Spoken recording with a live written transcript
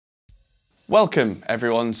Welcome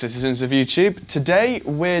everyone, citizens of YouTube. Today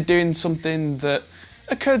we're doing something that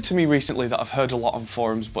occurred to me recently that I've heard a lot on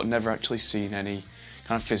forums but never actually seen any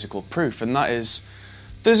kind of physical proof, and that is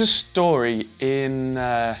there's a story in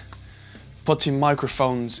putting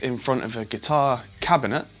microphones in front of a guitar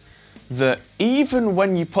cabinet that even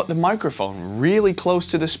when you put the microphone really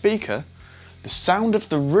close to the speaker, the sound of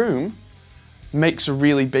the room makes a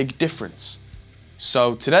really big difference.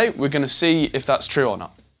 So today we're going to see if that's true or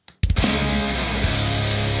not.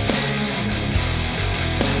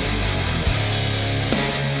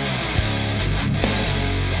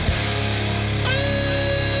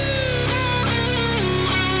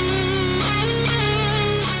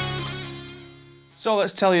 So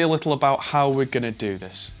let's tell you a little about how we're going to do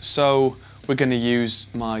this. So we're going to use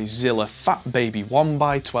my Zilla Fat Baby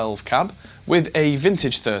 1x12 cab with a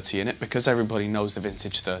Vintage 30 in it because everybody knows the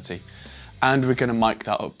Vintage 30. And we're going to mic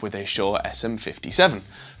that up with a Shure SM57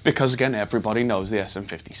 because again everybody knows the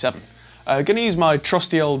SM57. I'm going to use my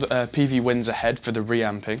trusty old PV Windsor head for the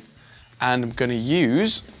reamping, and I'm going to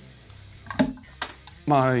use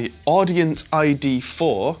my Audient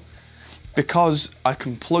ID4 because I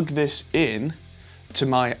can plug this in to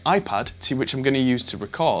my iPad, which I'm going to use to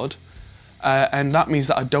record, and that means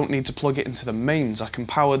that I don't need to plug it into the mains. I can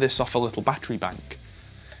power this off a little battery bank,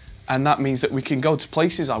 and that means that we can go to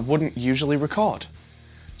places I wouldn't usually record.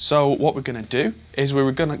 So what we're going to do is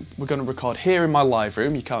we're going to record here in my live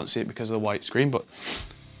room. You can't see it because of the white screen, but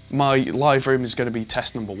my live room is going to be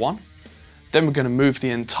test number 1. Then we're going to move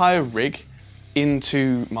the entire rig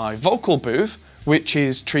into my vocal booth, which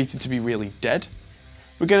is treated to be really dead.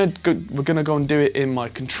 We're gonna go and do it in my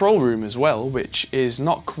control room as well, which is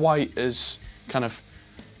not quite as kind of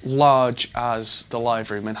large as the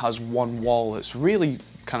live room and has one wall that's really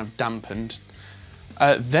kind of dampened.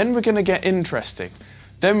 Then we're gonna get interesting.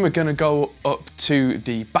 Then we're gonna go up to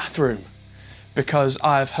the bathroom because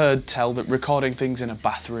I've heard tell that recording things in a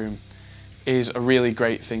bathroom is a really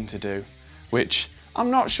great thing to do, which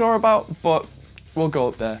I'm not sure about, but we'll go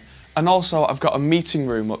up there. And also I've got a meeting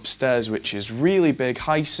room upstairs which is really big,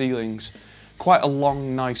 high ceilings, quite a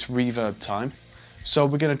long nice reverb time, so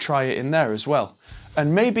we're going to try it in there as well.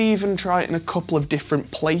 And maybe even try it in a couple of different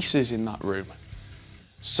places in that room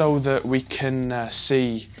so that we can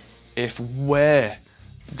see if where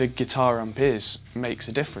the guitar amp is makes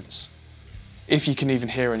a difference. If you can even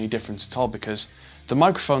hear any difference at all, because the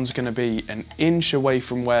microphone's going to be an inch away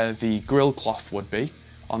from where the grill cloth would be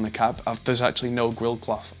on the cab. There's actually no grill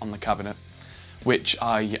cloth on the cabinet, which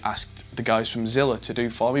I asked the guys from Zilla to do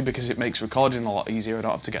for me because it makes recording a lot easier. I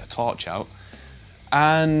don't have to get a torch out.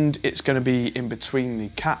 And it's going to be in between the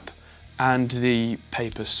cap and the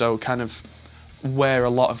paper, so kind of where a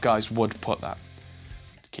lot of guys would put that.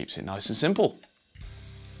 It keeps it nice and simple.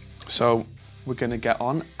 So we're going to get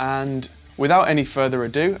on, and without any further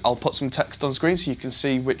ado, I'll put some text on screen so you can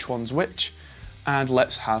see which one's which, and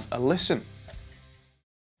let's have a listen.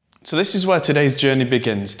 So this is where today's journey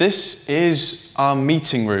begins. This is our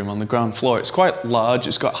meeting room on the ground floor. It's quite large,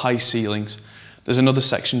 it's got high ceilings. There's another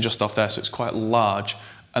section just off there, so it's quite large.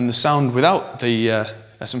 And the sound without the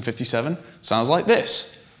SM57 sounds like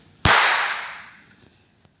this.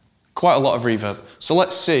 Quite a lot of reverb. So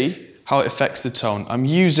let's see how it affects the tone. I'm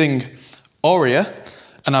using Aria,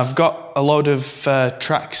 and I've got a load of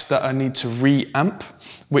tracks that I need to reamp,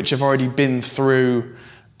 which have already been through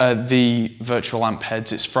the virtual amp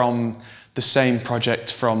heads. It's from the same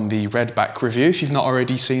project from the Redback review, if you've not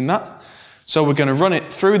already seen that. So we're going to run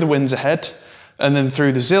it through the Windsor head and then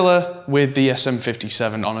through the Zilla with the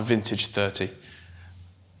SM57 on a Vintage 30.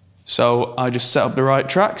 So I just set up the right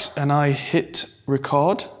tracks and I hit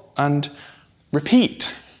record and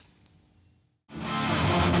repeat.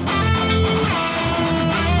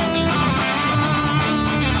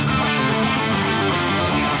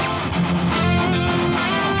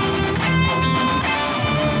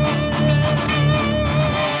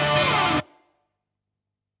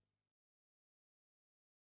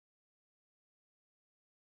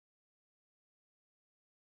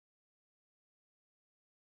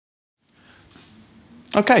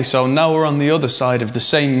 Okay, so now we're on the other side of the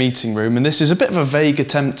same meeting room, and this is a bit of a vague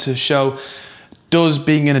attempt to show, does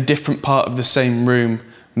being in a different part of the same room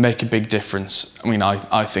make a big difference? I mean,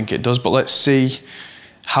 I think it does, but let's see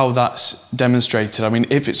how that's demonstrated. I mean,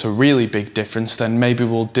 if it's a really big difference, then maybe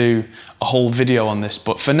we'll do a whole video on this,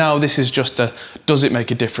 but for now, this is just a does it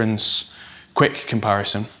make a difference quick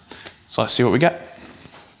comparison. So let's see what we get.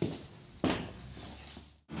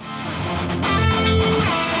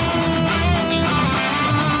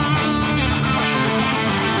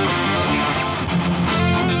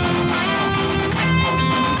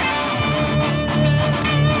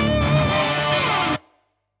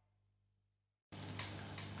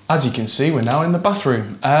 As you can see, we're now in the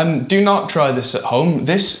bathroom. Do not try this at home.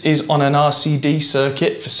 This is on an RCD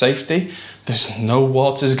circuit for safety. There's no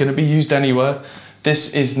waters going to be used anywhere.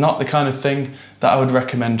 This is not the kind of thing that I would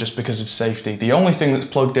recommend just because of safety. The only thing that's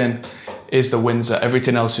plugged in is the Windsor.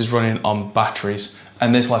 Everything else is running on batteries.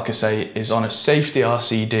 And this, like I say, is on a safety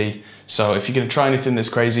RCD. So if you're going to try anything this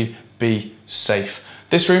crazy, be safe.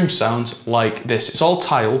 This room sounds like this. It's all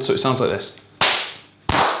tiled, so it sounds like this.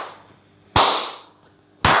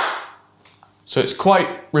 So it's quite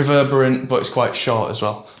reverberant, but it's quite short as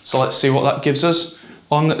well. So let's see what that gives us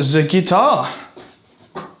on the guitar.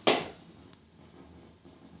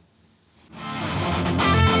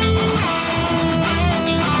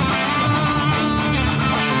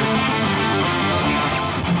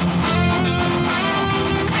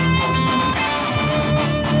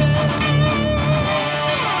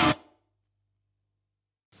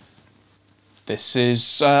 This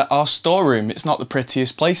is our storeroom. It's not the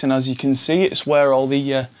prettiest place, and as you can see, it's where all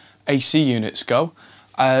the AC units go.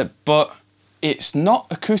 But it's not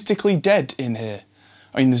acoustically dead in here.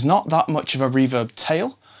 I mean, there's not that much of a reverb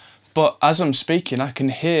tail, but as I'm speaking, I can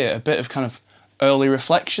hear a bit of kind of early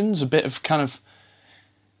reflections, a bit of kind of,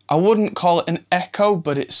 I wouldn't call it an echo,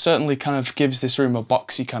 but it certainly kind of gives this room a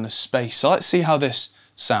boxy kind of space. So let's see how this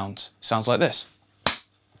sounds. It sounds like this.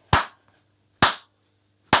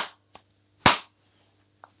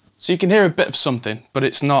 So you can hear a bit of something, but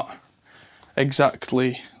it's not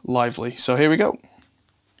exactly lively. So here we go.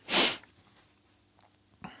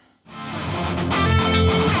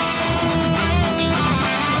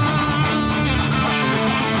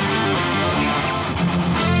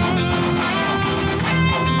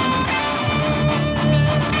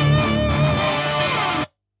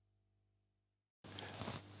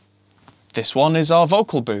 This one is our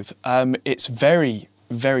vocal booth. It's very,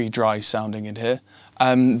 very dry sounding in here.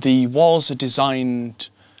 The walls are designed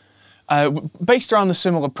based around the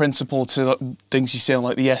similar principle to things you see on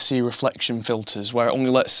like the SE reflection filters, where it only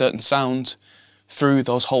lets certain sound through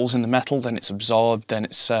those holes in the metal, then it's absorbed, then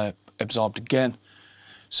it's absorbed again.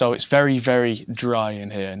 So it's very, very dry in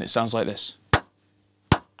here, and it sounds like this.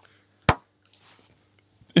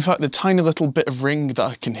 In fact, the tiny little bit of ring that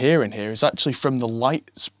I can hear in here is actually from the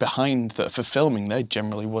lights behind that for filming. They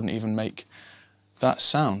generally wouldn't even make that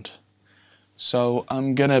sound. So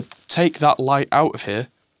I'm gonna take that light out of here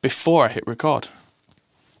before I hit record.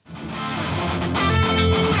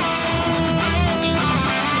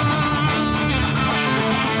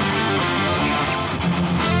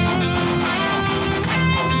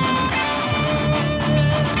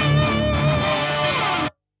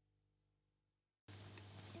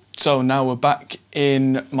 So now we're back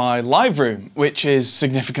in my live room, which is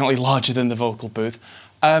significantly larger than the vocal booth.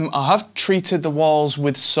 I have treated the walls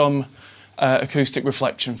with some acoustic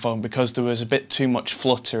reflection foam because there was a bit too much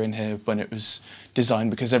flutter in here when it was designed,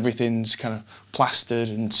 because everything's kind of plastered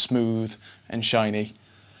and smooth and shiny.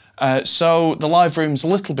 So the live room's a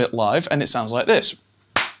little bit live, and it sounds like this.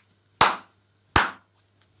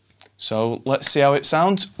 So let's see how it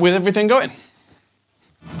sounds with everything going.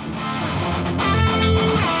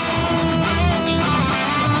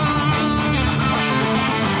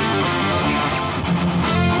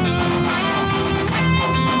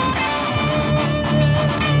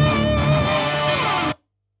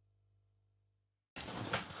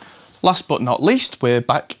 Last but not least, we're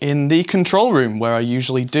back in the control room where I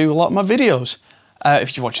usually do a lot of my videos.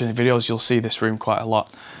 If you're watching the videos, you'll see this room quite a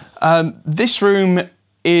lot. This room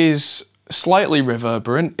is slightly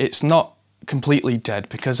reverberant. It's not completely dead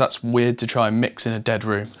because that's weird to try and mix in a dead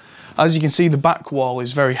room. As you can see, the back wall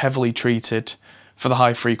is very heavily treated for the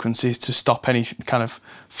high frequencies to stop any kind of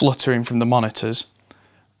fluttering from the monitors.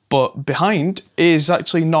 But behind is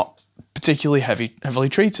actually not particularly heavily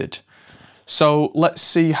treated. So let's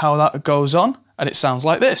see how that goes on, and it sounds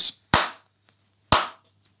like this.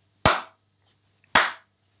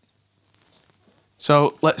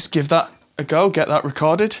 So let's give that a go, get that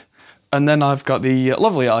recorded, and then I've got the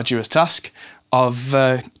lovely arduous task of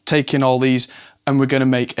taking all these, and we're going to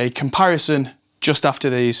make a comparison just after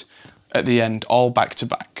these at the end, all back to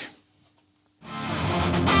back.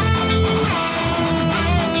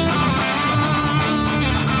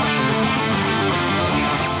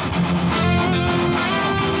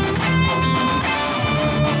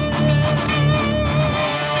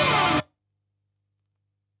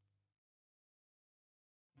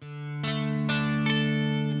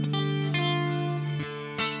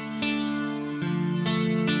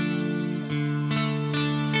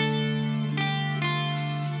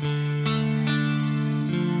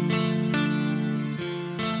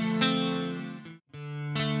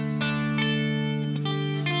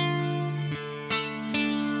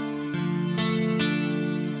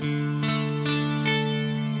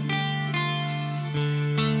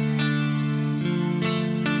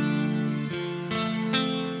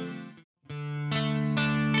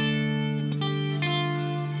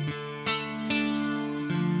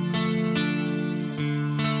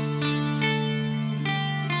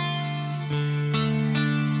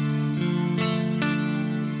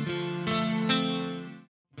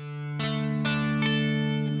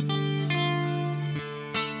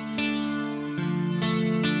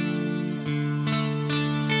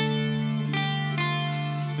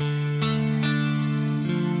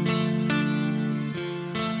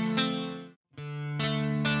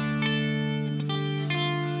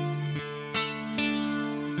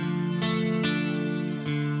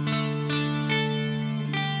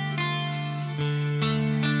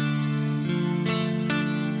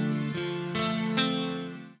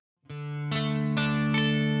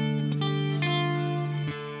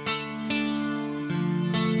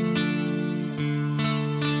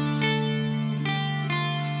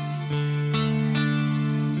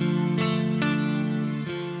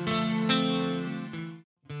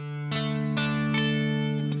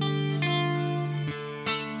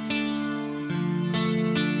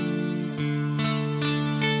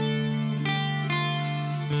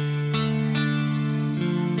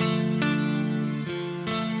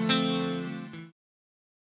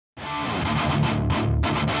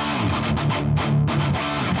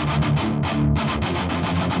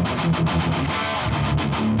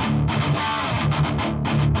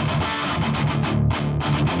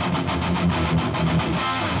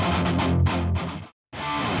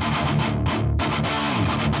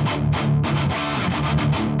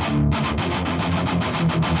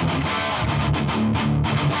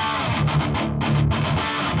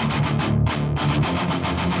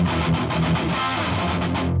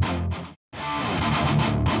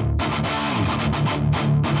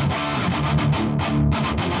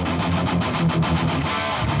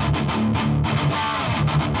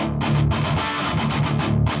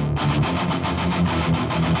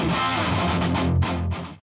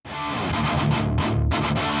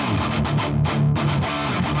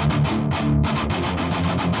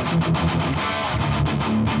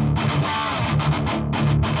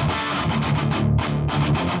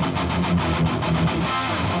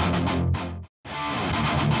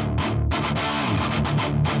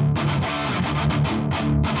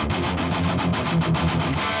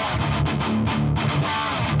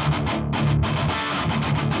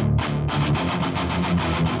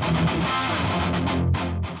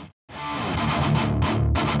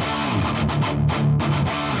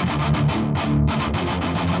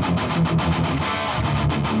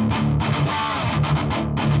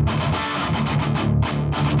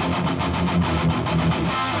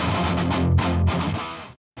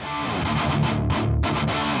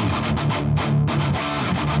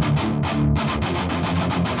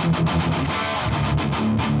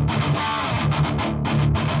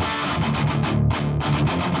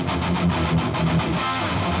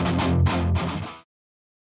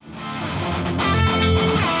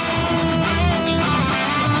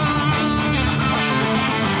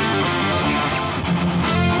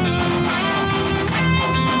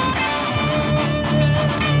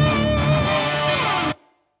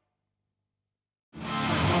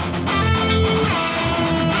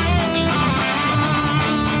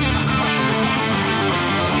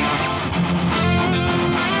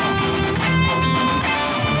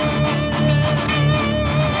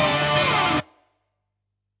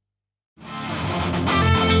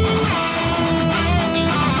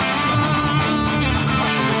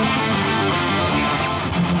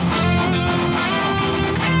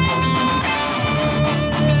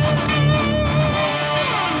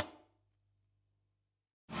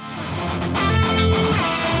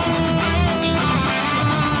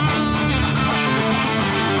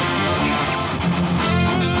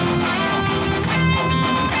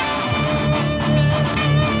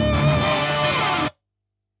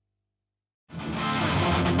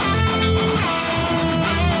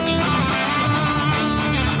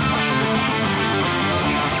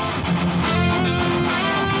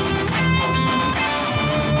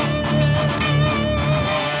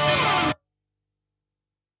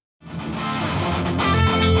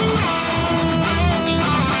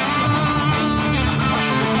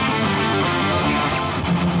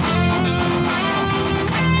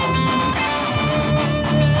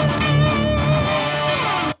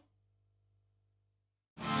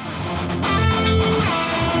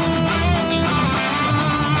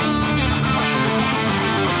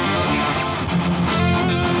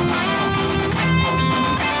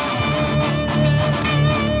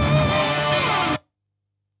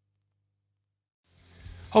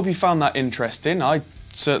 Hope you found that interesting. I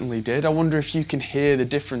certainly did. I wonder if you can hear the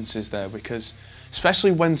differences there, because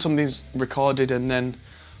especially when something's recorded and then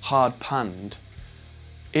hard panned,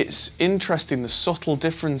 it's interesting the subtle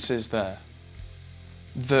differences there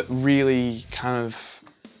that really kind of,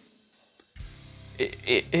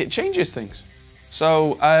 it changes things.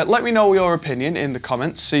 So let me know your opinion in the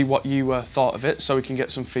comments, see what you thought of it so we can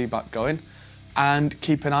get some feedback going, and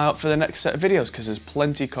keep an eye out for the next set of videos because there's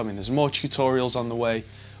plenty coming. There's more tutorials on the way,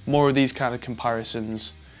 more of these kind of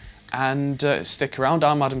comparisons, and stick around.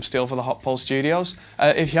 I'm Adam Steele for the Hot Pole Studios.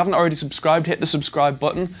 If you haven't already subscribed, hit the subscribe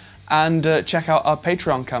button and check out our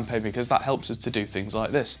Patreon campaign because that helps us to do things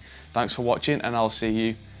like this. Thanks for watching and I'll see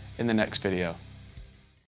you in the next video.